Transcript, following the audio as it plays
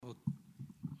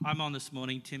I'm on this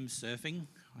morning, Tim's surfing,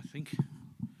 I think.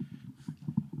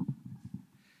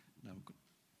 No, good.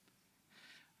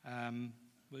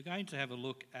 We're going to have a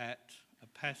look at a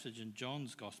passage in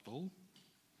John's Gospel.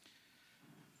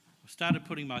 I've started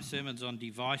putting my sermons on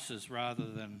devices rather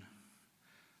than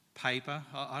paper.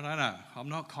 I don't know. I'm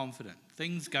not confident.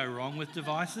 Things go wrong with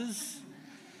devices.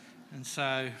 And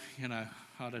so,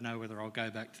 I don't know whether I'll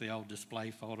go back to the old display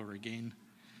folder again.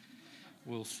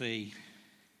 We'll see.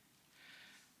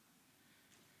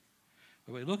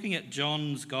 But we're looking at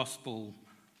John's Gospel,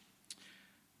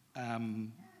 chapter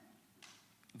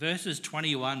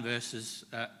 21,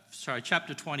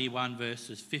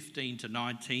 verses 15 to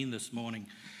 19 this morning.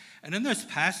 And in this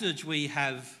passage, we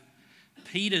have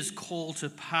Peter's call to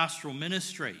pastoral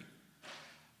ministry.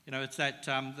 It's that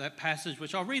passage,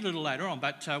 which I'll read a little later on,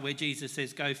 but where Jesus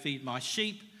says, "Go feed my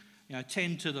sheep,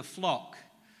 tend to the flock."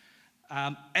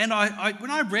 And I when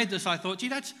I read this, I thought,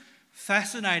 that's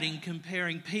fascinating,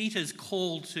 comparing Peter's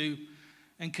call to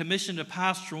and commission to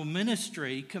pastoral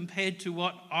ministry compared to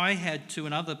what I had to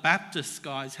and other Baptist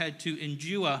guys had to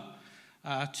endure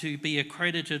to be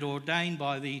accredited, ordained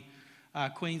by the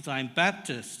Queensland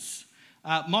Baptists.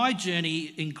 My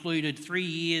journey included 3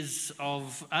 years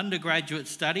of undergraduate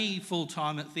study,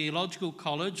 full-time at theological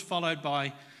college, followed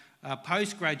by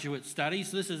postgraduate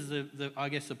studies. This is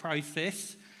the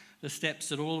process, the steps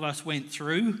that all of us went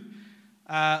through.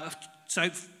 So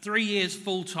 3 years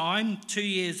full-time, 2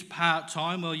 years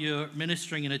part-time while you're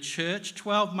ministering in a church,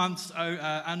 12 months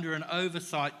under an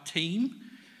oversight team,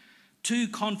 2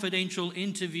 confidential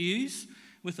interviews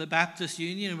with the Baptist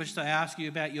Union in which they ask you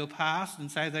about your past and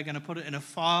say they're going to put it in a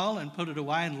file and put it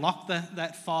away and lock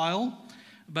that file.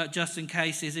 But just in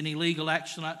case there's any legal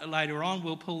action later on,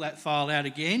 we'll pull that file out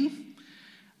again.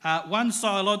 One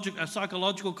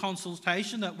psychological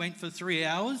consultation that went for 3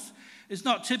 hours. It's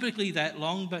not typically that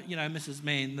long, but, Mrs.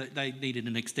 Mann, they needed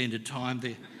an extended time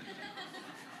there.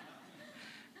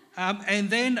 And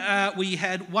then we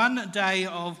had 1 day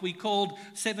of, we called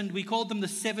them the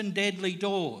 7 deadly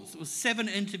doors. It was 7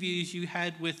 interviews you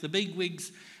had with the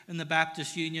bigwigs in the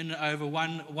Baptist Union over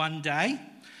one day.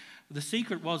 The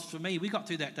secret was, for me, we got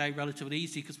through that day relatively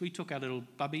easy because we took our little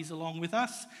bubbies along with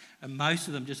us, and most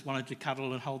of them just wanted to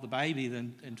cuddle and hold the baby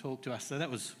and talk to us. So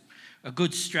that was a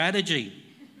good strategy.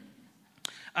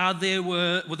 There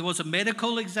was a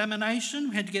medical examination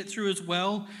we had to get through as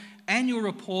well, annual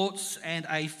reports, and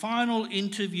a final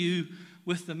interview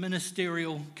with the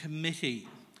ministerial committee.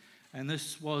 And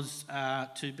this was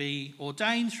to be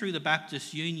ordained through the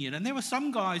Baptist Union. And there were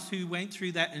some guys who went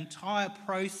through that entire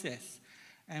process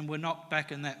and were knocked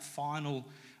back in that final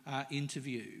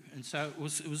interview. And so it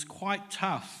was quite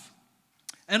tough.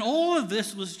 And all of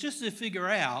this was just to figure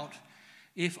out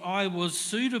if I was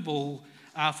suitable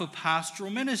for pastoral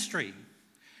ministry,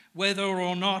 whether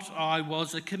or not I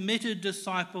was a committed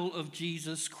disciple of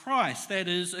Jesus Christ, that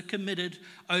is, a committed,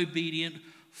 obedient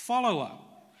follower,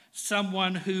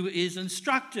 someone who is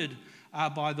instructed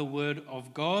by the Word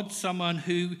of God, someone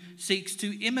who seeks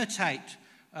to imitate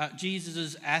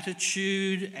Jesus'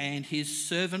 attitude and his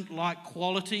servant-like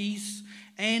qualities,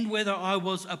 and whether I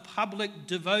was a public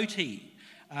devotee.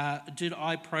 Was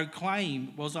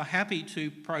I happy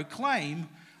to proclaim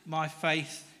my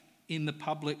faith in the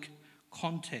public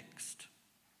context?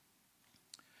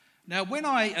 Now, when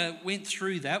I went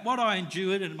through that, what I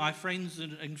endured and my friends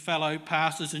and fellow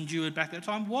pastors endured back at that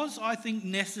time was, I think,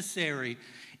 necessary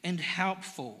and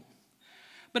helpful.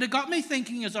 But it got me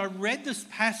thinking as I read this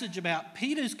passage about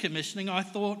Peter's commissioning, I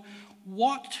thought,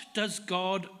 what does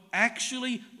God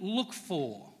actually look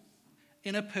for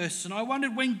in a person? I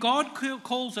wondered, when God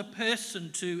calls a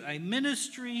person to a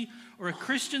ministry or a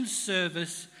Christian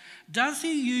service, does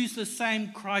he use the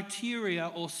same criteria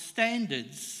or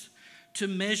standards to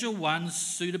measure one's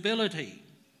suitability?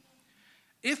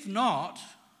 If not,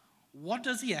 what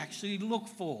does he actually look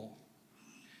for?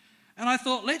 And I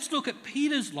thought, let's look at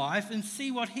Peter's life and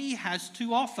see what he has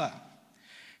to offer.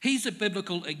 He's a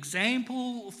biblical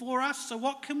example for us, so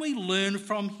what can we learn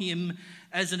from him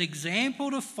as an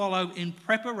example to follow in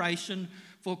preparation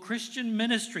for Christian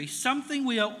ministry, something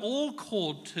we are all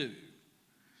called to,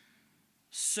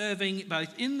 serving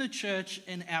both in the church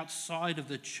and outside of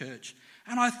the church.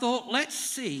 And I thought, let's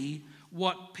see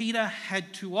what Peter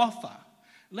had to offer.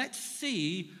 Let's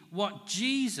see what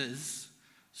Jesus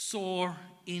saw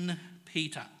in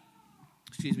Peter.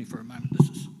 Excuse me for a moment. This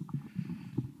is...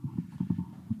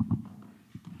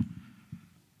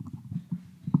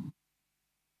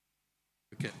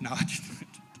 Okay, no, I just...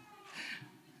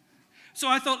 So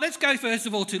I thought, let's go first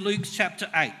of all to Luke chapter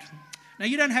 8. Now,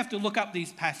 you don't have to look up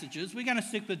these passages. We're going to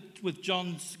stick with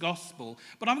John's Gospel.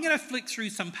 But I'm going to flick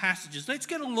through some passages. Let's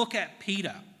get a look at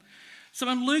Peter. So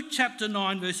in Luke chapter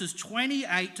 9, verses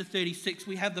 28 to 36,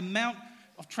 we have the Mount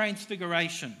of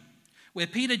Transfiguration, where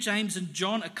Peter, James, and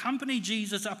John accompany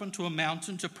Jesus up onto a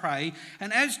mountain to pray.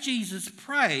 And as Jesus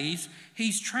prays,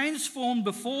 he's transformed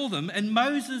before them, and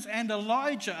Moses and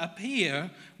Elijah appear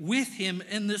with him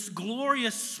in this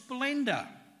glorious splendor.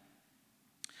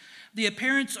 The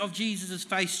appearance of Jesus'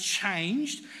 face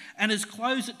changed, and his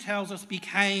clothes, it tells us,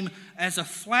 became as a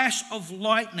flash of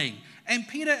lightning. And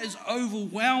Peter is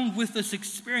overwhelmed with this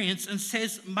experience and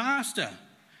says, "Master,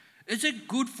 is it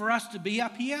good for us to be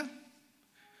up here?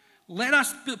 Let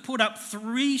us put up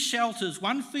 3 shelters,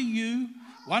 one for you,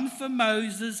 one for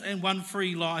Moses, and one for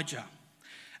Elijah."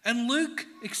 And Luke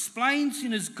explains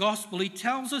in his gospel, he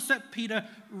tells us that Peter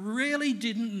really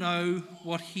didn't know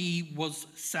what he was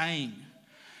saying.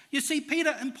 You see,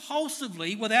 Peter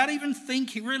impulsively, without even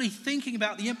really thinking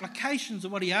about the implications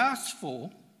of what he asked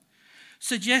for,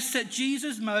 suggests that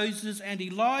Jesus, Moses, and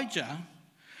Elijah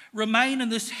remain in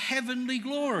this heavenly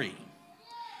glory.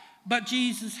 But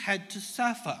Jesus had to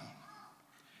suffer.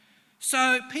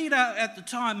 So Peter at the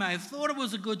time may have thought it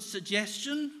was a good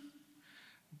suggestion,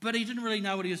 but he didn't really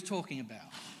know what he was talking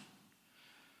about.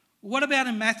 What about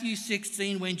in Matthew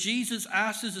 16 when Jesus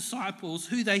asked his disciples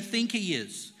who they think he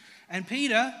is? And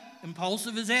Peter,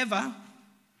 impulsive as ever,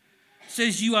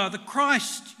 says, "You are the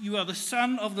Christ, you are the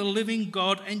Son of the living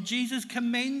God," and Jesus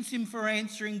commends him for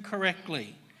answering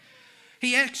correctly.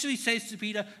 He actually says to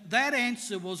Peter, "That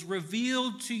answer was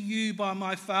revealed to you by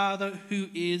my Father who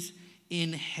is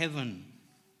in heaven."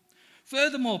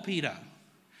 Furthermore, Peter,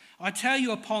 "I tell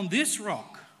you, upon this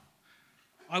rock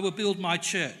I will build my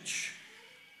church."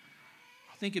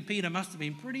 I think Peter must have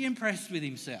been pretty impressed with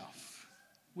himself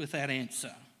with that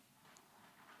answer.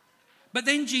 But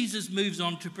then Jesus moves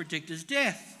on to predict his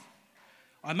death.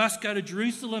 "I must go to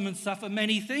Jerusalem and suffer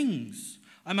many things.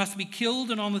 I must be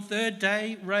killed and on the 3rd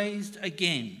day raised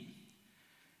again."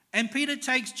 And Peter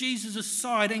takes Jesus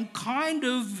aside and kind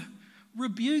of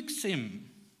rebukes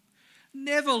him.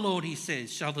 "Never, Lord," he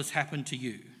says, "shall this happen to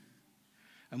you."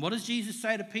 And what does Jesus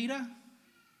say to Peter?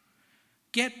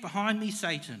 "Get behind me,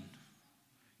 Satan.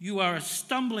 You are a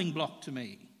stumbling block to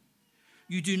me.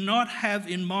 You do not have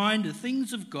in mind the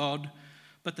things of God,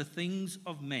 but the things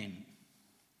of men."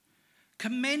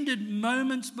 Commended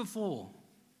moments before,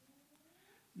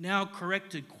 now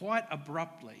corrected quite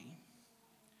abruptly.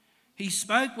 He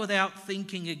spoke without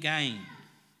thinking again.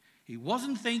 He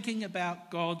wasn't thinking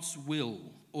about God's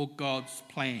will or God's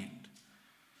plan.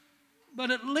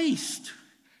 But at least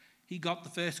he got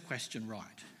the first question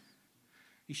right.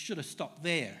 He should have stopped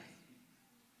there.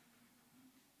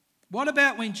 What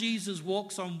about when Jesus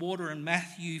walks on water in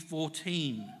Matthew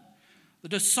 14? The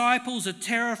disciples are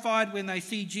terrified when they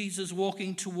see Jesus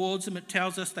walking towards them. It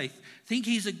tells us they think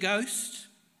he's a ghost.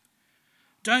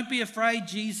 "Don't be afraid,"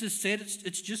 Jesus said,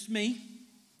 it's just me.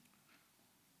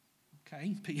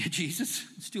 Okay, Jesus,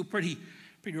 still pretty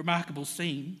remarkable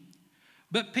scene.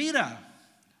 But Peter,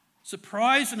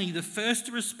 surprisingly the first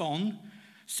to respond,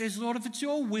 says, "Lord, if it's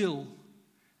your will,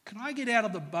 can I get out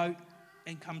of the boat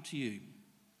and come to you?"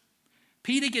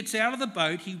 Peter gets out of the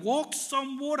boat. He walks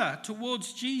on water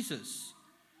towards Jesus.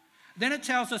 Then it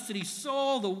tells us that he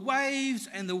saw the waves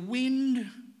and the wind,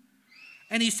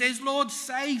 and he says, "Lord,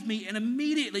 save me." And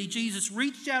immediately Jesus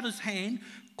reached out his hand,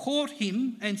 caught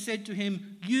him, and said to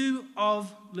him, "You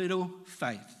of little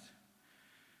faith,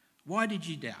 why did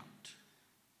you doubt?"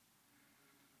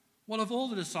 Well, of all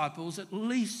the disciples, at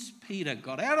least Peter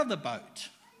got out of the boat.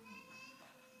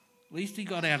 At least he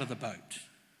got out of the boat.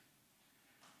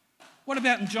 What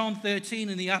about in John 13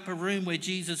 in the upper room where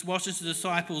Jesus washes the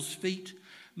disciples' feet?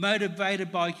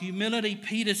 Motivated by humility,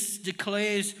 Peter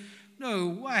declares, "No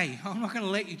way, I'm not going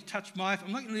to let you touch my feet.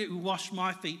 I'm not going to let you wash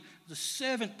my feet." It's a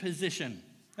servant position.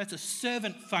 That's a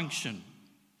servant function.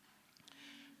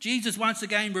 Jesus once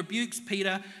again rebukes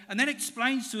Peter and then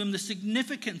explains to him the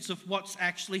significance of what's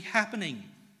actually happening.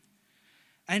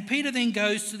 And Peter then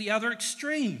goes to the other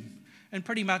extreme and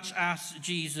pretty much asks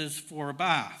Jesus for a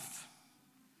bath.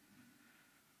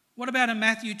 What about in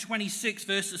Matthew 26,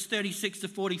 verses 36 to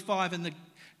 45 in the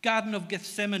Garden of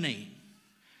Gethsemane?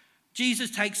 Jesus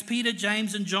takes Peter,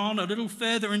 James, and John a little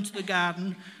further into the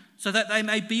garden so that they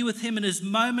may be with him in his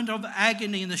moment of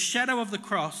agony in the shadow of the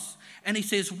cross. And he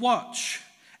says, "Watch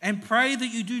and pray that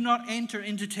you do not enter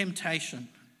into temptation."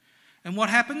 And what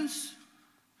happens?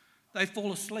 They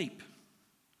fall asleep.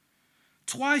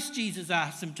 Twice Jesus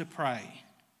asked them to pray,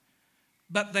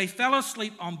 but they fell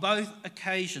asleep on both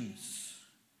occasions.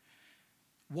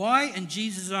 Why? In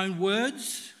Jesus' own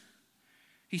words,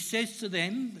 he says to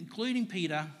them, including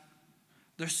Peter,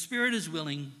 "The spirit is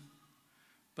willing,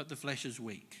 but the flesh is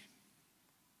weak."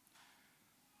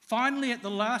 Finally, at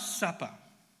the Last Supper,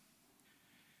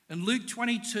 in Luke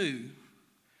 22,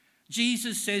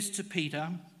 Jesus says to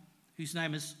Peter, whose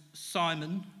name is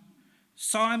Simon,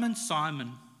 "Simon,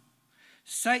 Simon,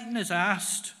 Satan has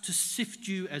asked to sift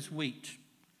you as wheat.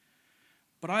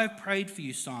 But I have prayed for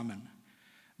you, Simon,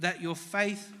 that your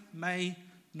faith may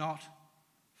not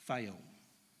fail.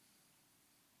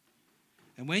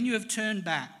 And when you have turned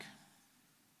back,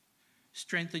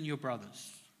 strengthen your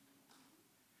brothers."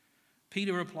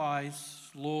 Peter replies,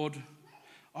 "Lord,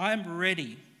 I am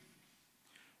ready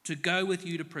to go with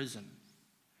you to prison.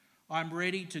 I'm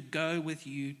ready to go with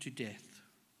you to death."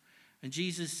 And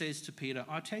Jesus says to Peter,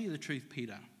 "I tell you the truth,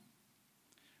 Peter,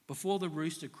 before the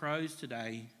rooster crows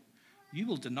today, you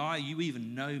will deny you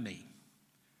even know me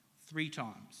 3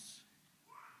 times.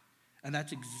 And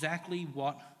that's exactly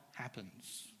what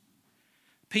happens.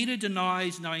 Peter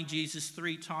denies knowing Jesus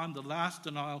 3 times. The last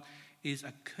denial is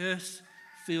a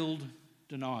curse-filled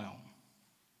denial.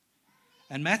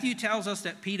 And Matthew tells us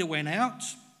that Peter went out.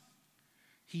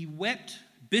 He wept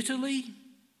bitterly.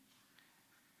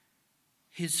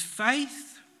 His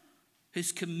faith,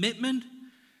 his commitment,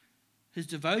 his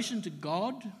devotion to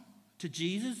God, to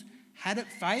Jesus, had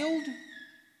it failed?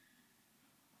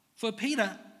 For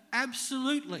Peter,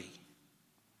 absolutely.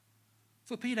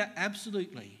 For Peter,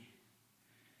 absolutely.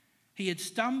 He had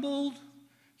stumbled,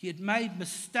 he had made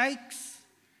mistakes,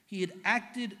 he had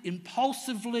acted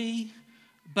impulsively,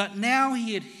 but now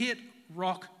he had hit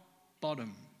rock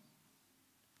bottom.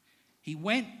 He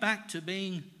went back to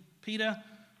being Peter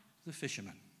the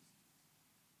fisherman.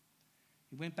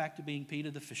 He went back to being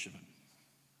Peter the fisherman.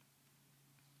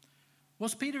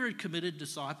 Was Peter a committed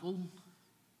disciple?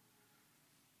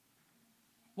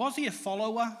 Was he a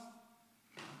follower?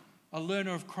 A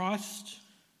learner of Christ?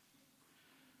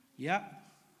 Yeah,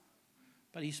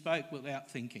 but he spoke without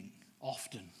thinking,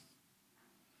 often.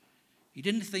 He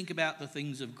didn't think about the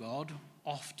things of God,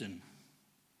 often.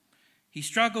 He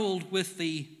struggled with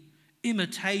the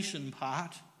imitation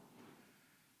part.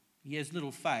 He has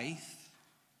little faith.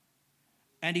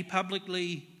 And he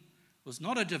publicly was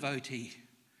not a devotee,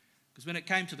 because when it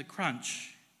came to the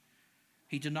crunch,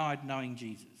 he denied knowing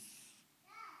Jesus.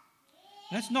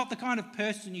 That's not the kind of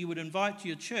person you would invite to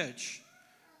your church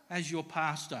as your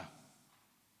pastor.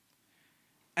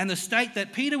 And the state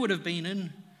that Peter would have been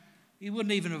in, he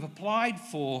wouldn't even have applied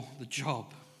for the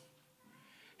job.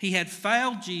 He had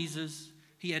failed Jesus,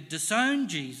 he had disowned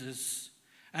Jesus,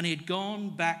 and he had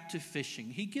gone back to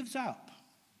fishing. He gives up.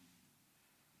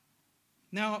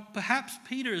 Now, perhaps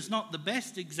Peter is not the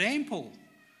best example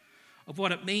of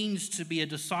what it means to be a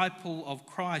disciple of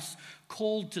Christ,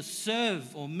 called to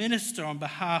serve or minister on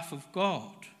behalf of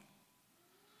God.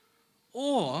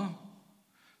 Or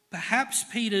perhaps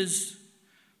Peter's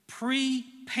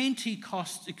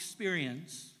pre-Pentecost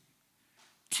experience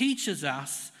teaches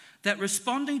us that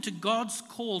responding to God's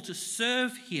call to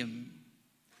serve him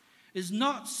is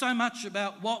not so much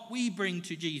about what we bring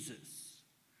to Jesus.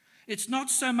 It's not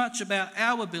so much about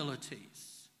our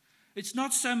abilities. It's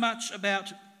not so much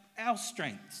about our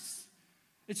strengths.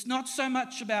 It's not so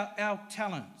much about our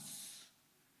talents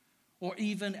or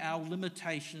even our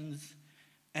limitations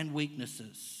and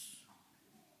weaknesses.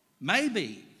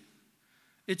 Maybe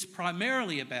it's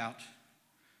primarily about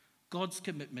God's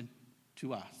commitment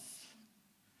to us.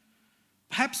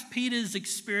 Perhaps Peter's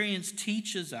experience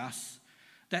teaches us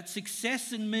that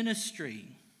success in ministry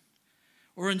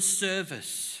or in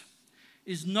service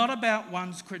is not about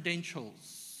one's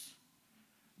credentials,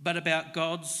 but about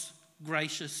God's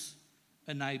gracious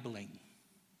enabling.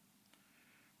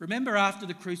 Remember, after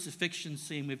the crucifixion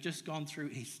scene, we've just gone through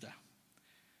Easter.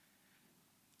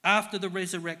 After the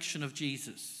resurrection of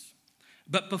Jesus,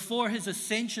 but before his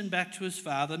ascension back to his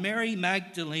Father, Mary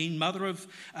Magdalene,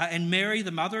 and Mary,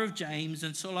 the mother of James,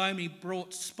 and Salome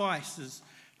brought spices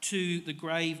to the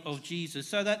grave of Jesus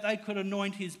so that they could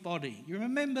anoint his body. You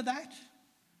remember that?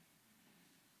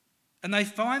 And they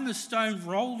find the stone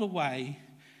rolled away,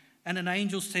 and an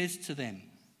angel says to them,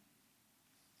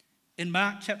 in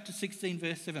Mark chapter 16,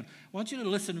 verse 7, I want you to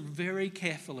listen very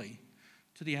carefully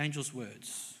to the angel's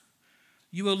words.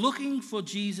 You are looking for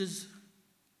Jesus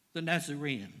the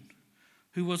Nazarene,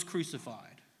 who was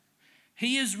crucified.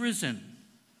 He is risen.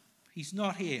 He's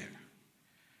not here.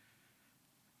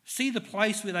 See the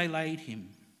place where they laid him.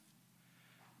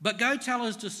 But go tell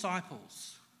his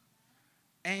disciples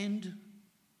and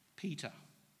Peter.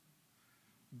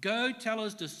 Go tell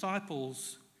his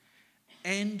disciples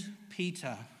and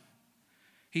Peter.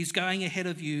 He's going ahead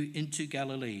of you into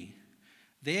Galilee.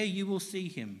 There you will see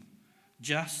him,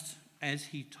 just as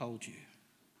he told you.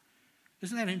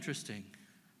 Isn't that interesting?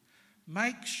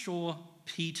 Make sure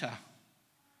Peter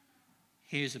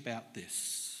hears about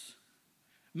this.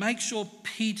 Make sure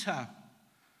Peter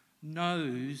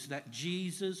knows that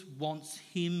Jesus wants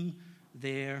him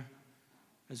there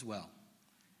as well.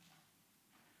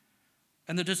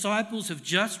 And the disciples have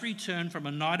just returned from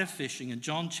a night of fishing in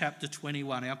John chapter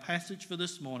 21. Our passage for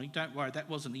this morning, don't worry, that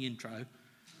wasn't the intro.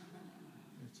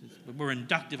 A more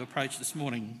inductive approach this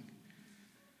morning.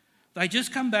 They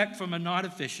just come back from a night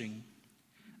of fishing,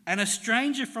 and a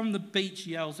stranger from the beach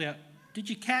yells out, "Did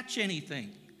you catch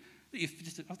anything?"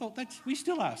 I thought we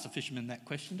still ask the fishermen that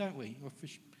question, don't we?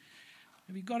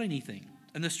 Have you got anything?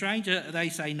 And they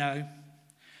say no.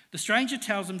 The stranger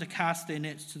tells them to cast their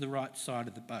nets to the right side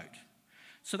of the boat.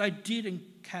 So they did and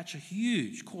caught a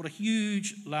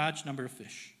huge, large number of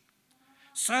fish.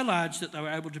 So large that they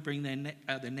were able to bring their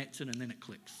nets in, and then it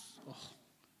clicks. Oh.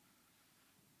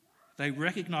 They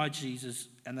recognized Jesus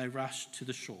and they rushed to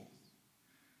the shore.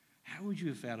 How would you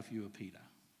have felt if you were Peter?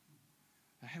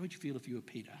 How would you feel if you were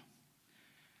Peter?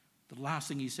 The last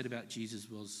thing he said about Jesus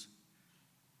was,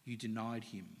 you denied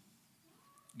him,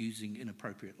 using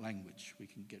inappropriate language we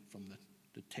can get from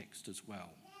the text as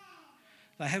well.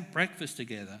 They have breakfast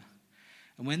together,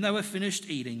 and when they were finished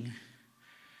eating,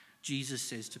 Jesus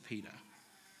says to Peter,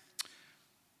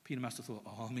 Peter must have thought,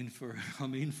 I'm in for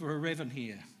a revin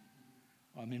here.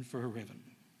 I'm in for a revin.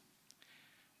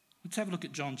 Let's have a look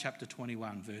at John chapter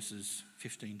 21, verses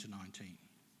 15 to 19.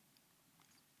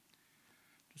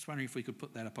 Just wondering if we could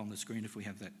put that up on the screen if we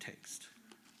have that text.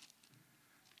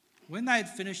 When they had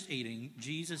finished eating,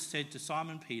 Jesus said to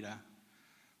Simon Peter,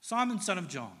 "Simon, son of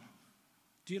John,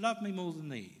 do you love me more than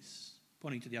these?"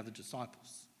 Pointing to the other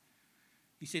disciples.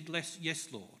 He said,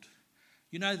 "Yes, Lord.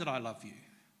 You know that I love you."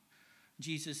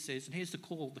 Jesus says, and here's the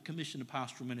call, the commission of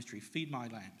pastoral ministry, feed my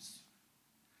lambs.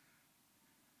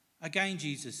 Again,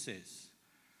 Jesus says,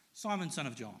 "Simon, son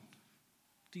of John,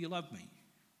 do you love me?"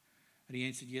 And he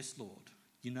answered, "Yes, Lord.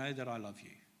 You know that I love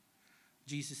you."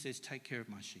 Jesus says, "Take care of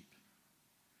my sheep."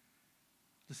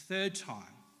 The third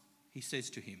time, he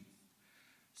says to him,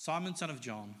 "Simon, son of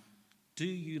John, do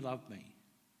you love me?"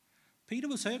 Peter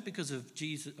was hurt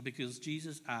because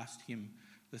Jesus asked him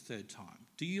the third time,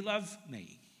 "Do you love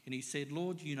me?" And he said,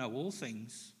 "Lord, you know all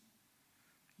things.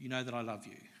 You know that I love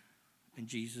you." And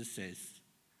Jesus says,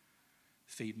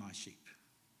 "Feed my sheep."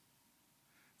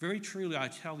 Very truly, I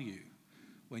tell you,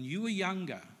 when you were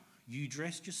younger, you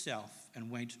dressed yourself and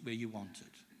went where you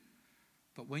wanted.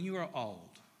 But when you are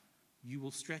old, you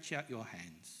will stretch out your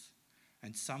hands,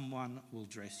 and someone will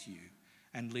dress you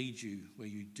and lead you where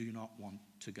you do not want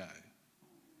to go.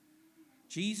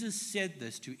 Jesus said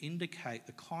this to indicate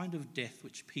the kind of death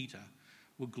which Peter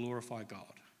would glorify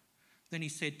God. Then he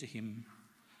said to him,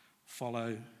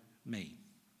 "Follow me."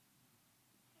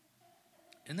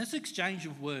 In this exchange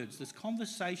of words, this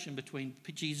conversation between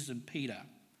Jesus and Peter,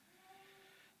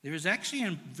 there is actually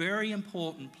a very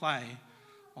important play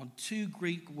on two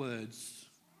Greek words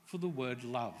for the word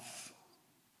love.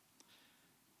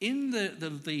 In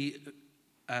the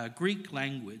Greek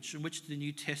language in which the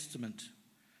New Testament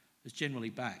is generally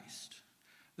based,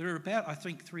 there are about, I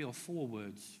think, 3 or 4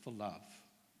 words for love.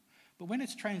 But when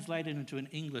it's translated into an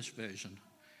English version,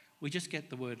 we just get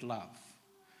the word love.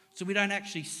 So we don't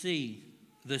actually see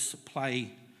this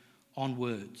play on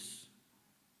words.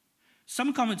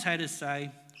 Some commentators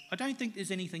say, I don't think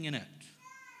there's anything in it.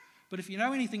 But if you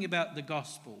know anything about the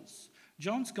Gospels,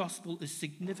 John's Gospel is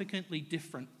significantly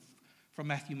different from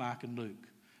Matthew, Mark, and Luke.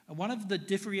 And one of the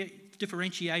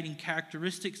differentiating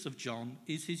characteristics of John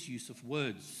is his use of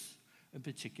words, in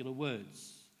particular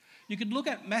words. You could look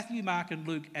at Matthew, Mark, and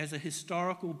Luke as a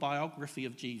historical biography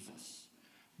of Jesus.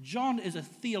 John is a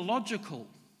theological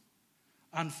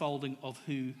unfolding of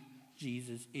who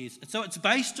Jesus is. And so it's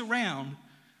based around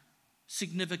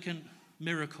significant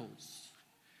miracles.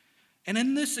 And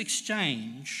in this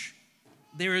exchange,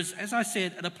 there is, as I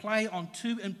said, a play on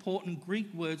 2 important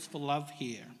Greek words for love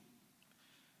here,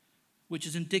 which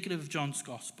is indicative of John's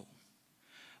gospel.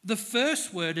 The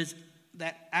first word is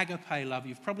that agape love.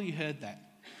 You've probably heard that.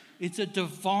 It's a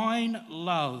divine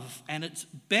love, and it's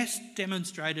best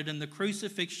demonstrated in the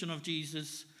crucifixion of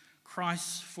Jesus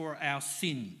Christ for our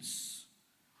sins.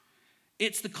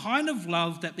 It's the kind of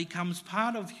love that becomes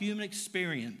part of human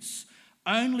experience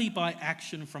only by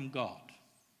action from God.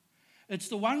 It's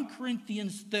the 1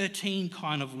 Corinthians 13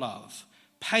 kind of love.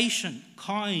 Patient,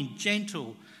 kind,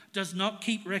 gentle, does not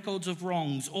keep records of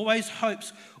wrongs, always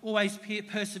hopes, always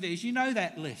perseveres. You know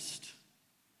that list.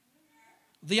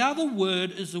 The other word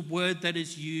is a word that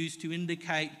is used to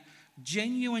indicate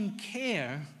genuine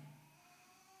care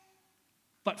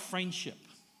but friendship.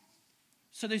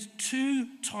 So there's two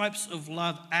types of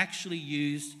love actually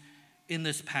used in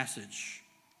this passage.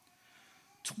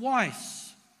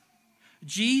 Twice,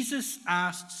 Jesus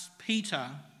asks Peter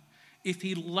if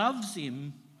he loves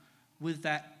him with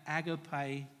that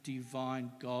agape,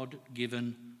 divine,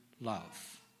 God-given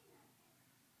love.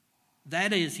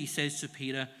 That is, he says to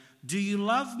Peter, do you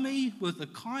love me with the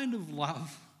kind of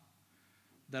love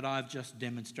that I've just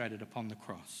demonstrated upon the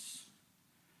cross?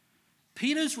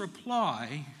 Peter's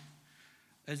reply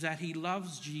is that he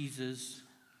loves Jesus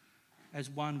as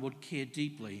one would care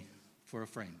deeply for a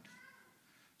friend.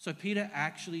 So Peter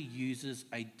actually uses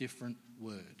a different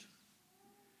word.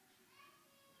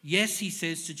 Yes, he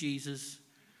says to Jesus,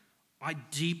 I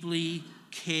deeply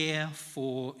care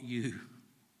for you.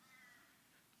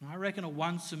 And I reckon a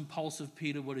once impulsive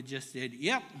Peter would have just said,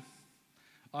 yep,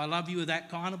 I love you with that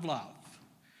kind of love.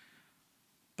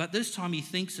 But this time he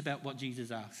thinks about what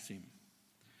Jesus asks him.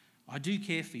 I do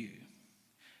care for you.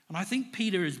 And I think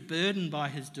Peter is burdened by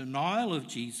his denial of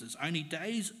Jesus only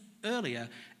days earlier,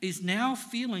 is now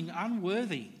feeling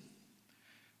unworthy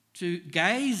to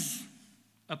gaze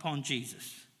upon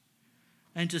Jesus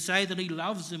and to say that he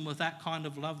loves him with that kind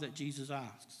of love that Jesus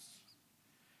asks.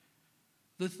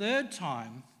 The third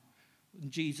time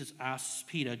Jesus asks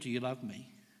Peter, do you love me?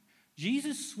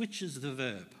 Jesus switches the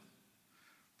verb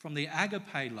from the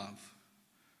agape love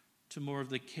to more of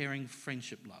the caring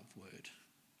friendship love word.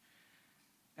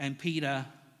 And Peter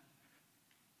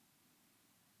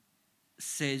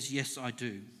says, yes, I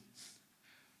do.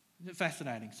 Isn't it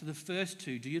fascinating? So the first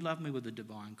two, do you love me with the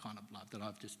divine kind of love that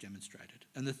I've just demonstrated?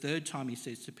 And the third time he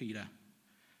says to Peter,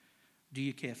 do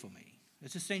you care for me?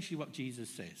 That's essentially what Jesus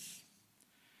says.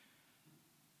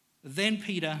 Then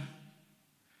Peter,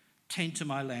 tend to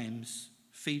my lambs,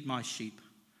 feed my sheep,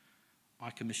 I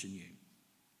commission you.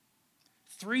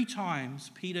 3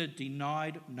 times Peter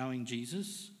denied knowing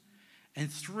Jesus,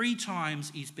 and 3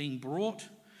 times he's being brought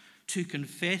to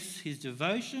confess his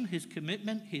devotion, his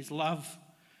commitment, his love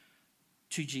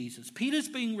to Jesus. Peter's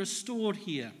being restored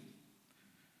here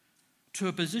to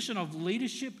a position of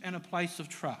leadership and a place of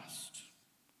trust.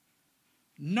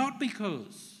 Not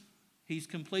because he's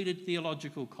completed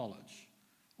theological college,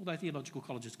 although theological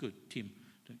college is good, Tim,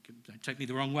 don't take me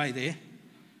the wrong way there.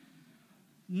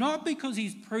 Not because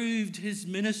he's proved his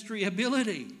ministry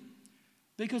ability,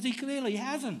 because he clearly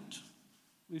hasn't.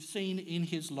 We've seen in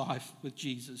his life with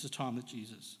Jesus, the time with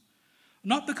Jesus.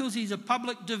 Not because he's a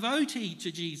public devotee to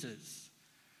Jesus,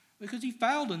 because he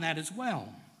failed in that as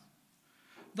well.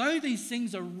 Though these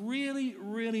things are really,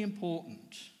 really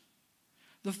important,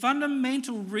 the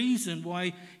fundamental reason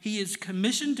why he is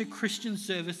commissioned to Christian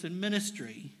service and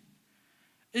ministry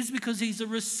is because he's a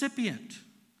recipient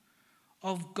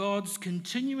of God's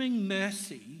continuing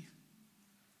mercy,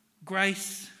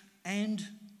 grace, and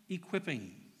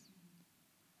equipping.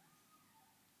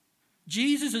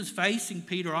 Jesus is facing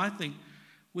Peter, I think,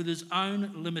 with his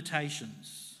own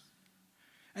limitations.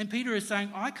 And Peter is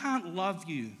saying, I can't love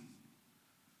you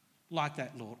like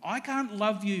that, Lord. I can't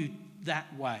love you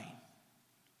that way.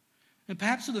 And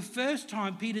perhaps for the first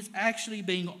time, Peter's actually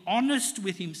being honest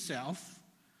with himself,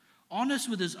 honest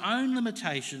with his own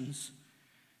limitations,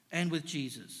 and with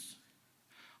Jesus.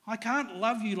 I can't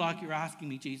love you like you're asking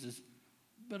me, Jesus,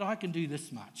 but I can do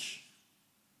this much.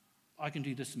 I can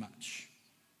do this much.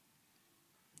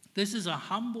 This is a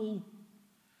humble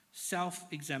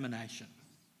self-examination.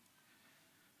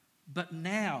 But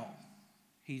now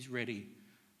he's ready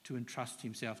to entrust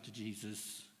himself to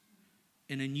Jesus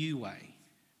in a new way,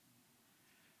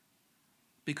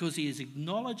 because he is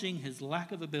acknowledging his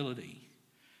lack of ability,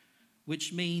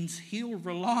 which means he'll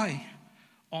rely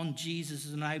on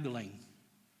Jesus' enabling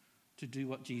to do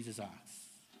what Jesus asks.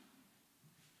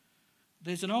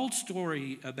 There's an old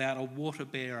story about a water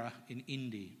bearer in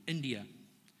India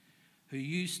who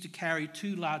used to carry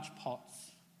 2 large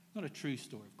pots. Not a true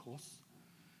story, of course.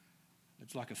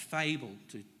 It's like a fable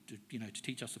to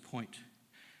teach us a point.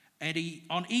 And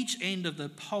on each end of the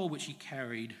pole which he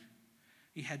carried,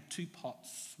 he had 2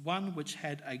 pots. One which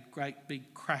had a great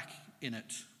big crack in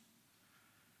it,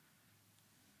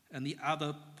 and the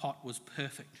other pot was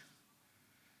perfect.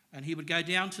 And he would go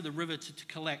down to the river to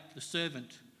collect, the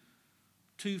servant,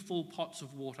 2 full pots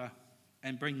of water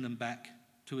and bring them back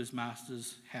to his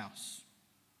master's house.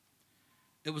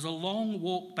 It was a long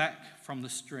walk back from the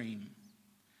stream.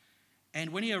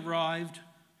 And when he arrived,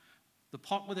 the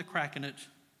pot with a crack in it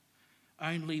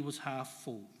only was half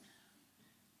full.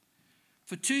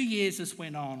 For 2 years this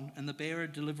went on, and the bearer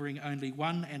delivering only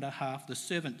 1.5, the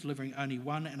servant delivering only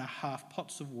 1.5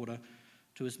 pots of water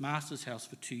to his master's house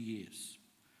for 2 years.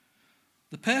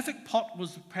 The perfect pot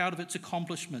was proud of its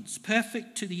accomplishments,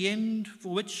 perfect to the end for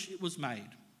which it was made.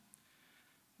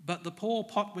 But the poor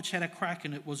pot which had a crack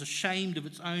in it was ashamed of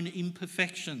its own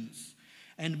imperfections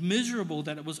and miserable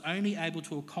that it was only able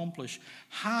to accomplish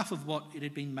half of what it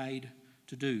had been made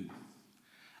to do.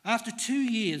 After 2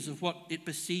 years of what it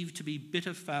perceived to be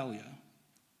bitter failure,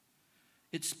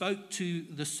 it spoke to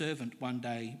the servant one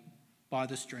day by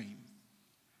the stream.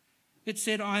 It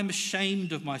said, "I am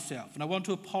ashamed of myself and I want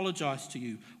to apologize to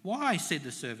you." "Why?" said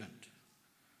the servant.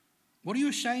 "What are you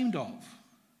ashamed of?"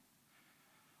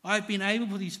 "I have been able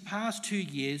for these past 2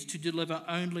 years to deliver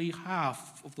only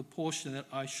half of the portion that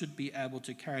I should be able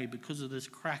to carry because of this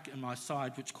crack in my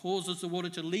side, which causes the water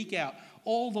to leak out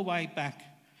all the way back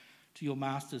to your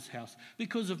master's house.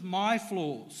 Because of my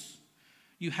flaws,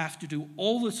 you have to do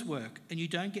all this work and you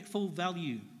don't get full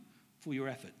value for your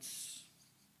efforts."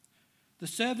 The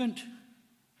servant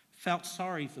felt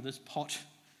sorry for this pot,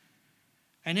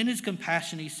 and in his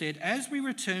compassion he said, "As we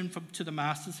return to the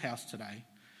master's house today,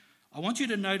 I want you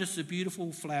to notice the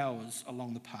beautiful flowers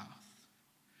along the path."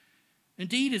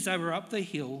 Indeed, as they were up the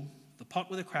hill, the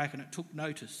pot with a crack in it took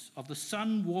notice of the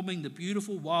sun warming the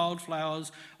beautiful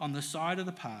wildflowers on the side of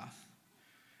the path,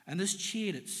 and this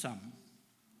cheered its some.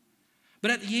 But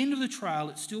at the end of the trail,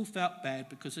 it still felt bad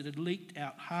because it had leaked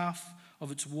out half of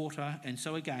its water, and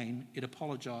so again it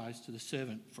apologised to the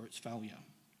servant for its failure.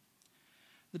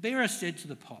 The bearer said to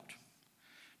the pot,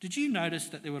 "Did you notice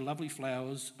that there were lovely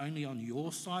flowers only on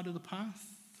your side of the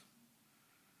path,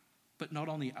 but not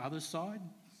on the other side?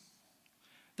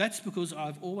 That's because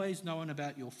I've always known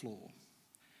about your flaw,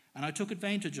 and I took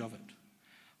advantage of it.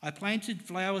 I planted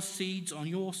flower seeds on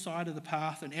your side of the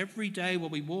path, and every day while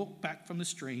we walked back from the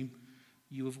stream,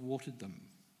 you have watered them.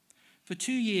 For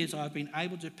 2 years I've been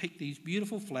able to pick these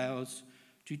beautiful flowers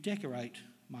to decorate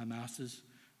my master's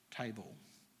table.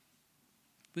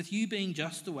 With you being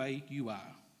just the way you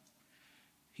are,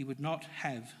 he would not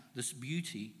have this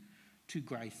beauty to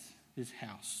grace his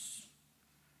house."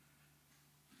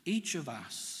 Each of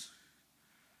us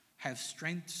have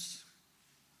strengths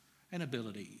and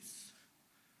abilities,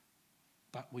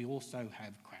 but we also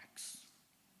have cracks.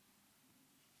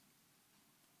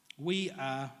 We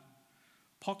are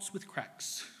pots with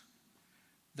cracks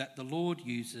that the Lord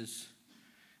uses,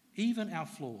 even our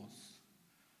flaws,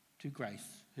 to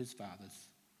grace his Father's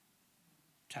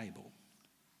table.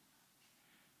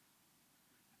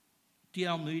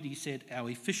 D.L. Moody said,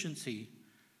 "Our efficiency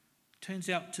turns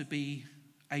out to be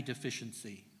a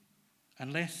deficiency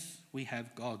unless we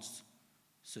have God's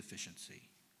sufficiency."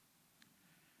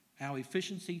 Our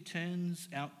efficiency turns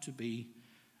out to be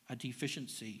a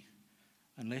deficiency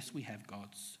unless we have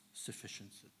God's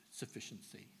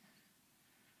sufficiency.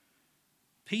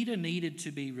 Peter needed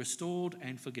to be restored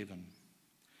and forgiven,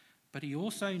 but he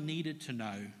also needed to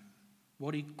know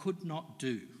what he could not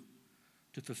do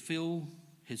to fulfill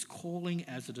his calling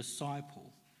as a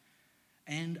disciple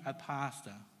and a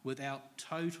pastor without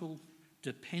total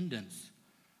dependence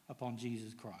upon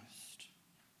Jesus Christ,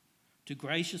 to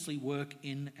graciously work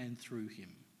in and through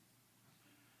him.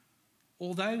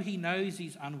 Although he knows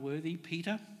he's unworthy,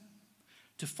 Peter,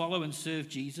 to follow and serve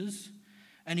Jesus,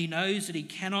 and he knows that he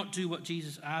cannot do what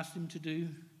Jesus asked him to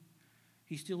do,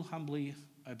 he still humbly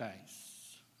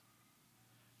obeys.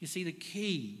 You see, the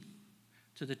key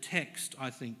to the text,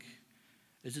 I think,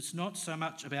 is it's not so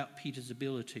much about Peter's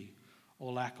ability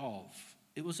or lack of.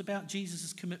 It was about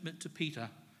Jesus' commitment to Peter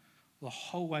the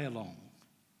whole way along,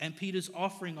 and Peter's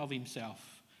offering of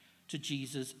himself to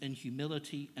Jesus in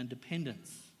humility and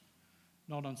dependence,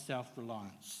 not on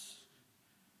self-reliance.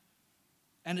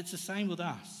 And it's the same with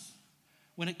us.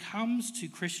 When it comes to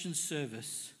Christian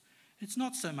service, it's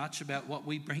not so much about what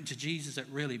we bring to Jesus that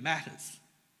really matters,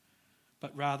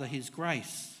 but rather his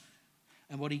grace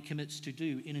and what he commits to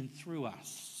do in and through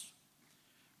us.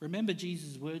 Remember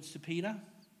Jesus' words to Peter?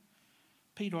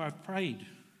 "Peter, I've prayed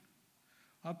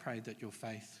that your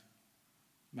faith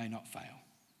may not fail."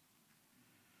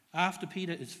 After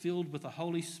Peter is filled with the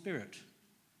Holy Spirit,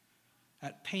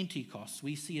 at Pentecost,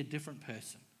 we see a different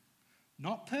person.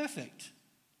 Not perfect,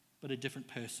 but a different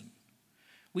person.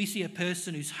 We see a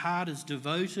person whose heart is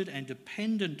devoted and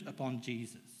dependent upon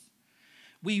Jesus.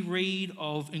 We read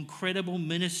of incredible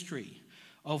ministry,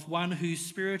 of one whose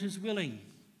spirit is willing,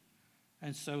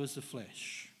 and so is the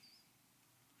flesh.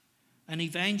 An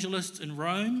evangelist in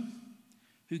Rome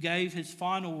who gave his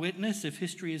final witness, if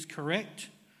history is correct,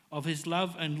 of his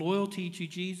love and loyalty to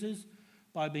Jesus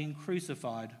by being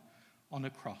crucified on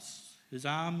a cross, his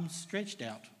arms stretched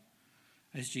out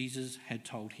as Jesus had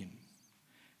told him.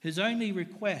 His only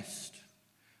request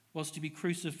was to be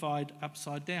crucified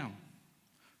upside down,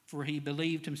 for he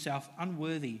believed himself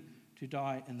unworthy to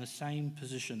die in the same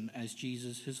position as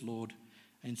Jesus, his Lord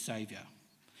and Saviour.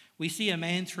 We see a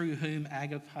man through whom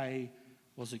agape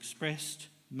was expressed,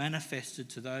 manifested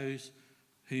to those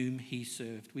whom he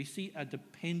served. We see a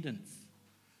dependence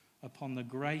upon the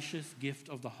gracious gift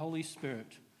of the Holy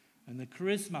Spirit and the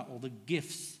charisma or the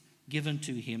gifts given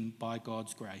to him by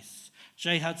God's grace.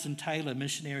 J. Hudson Taylor,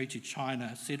 missionary to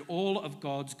China, said all of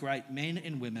God's great men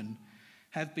and women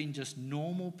have been just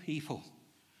normal people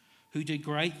who did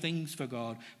great things for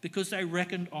God because they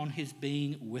reckoned on his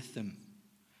being with them.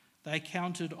 They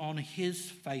counted on his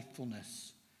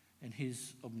faithfulness and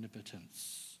his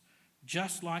omnipotence.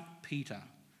 Just like Peter,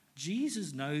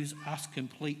 Jesus knows us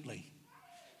completely.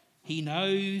 He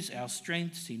knows our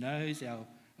strengths, he knows our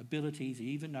abilities, he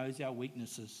even knows our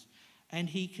weaknesses, and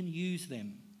he can use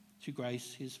them to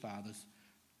grace his Father's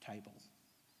table.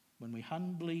 When we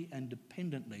humbly and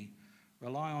dependently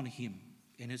rely on him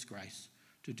in his grace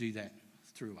to do that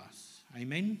through us.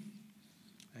 Amen?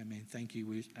 Amen. Thank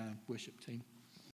you, worship team.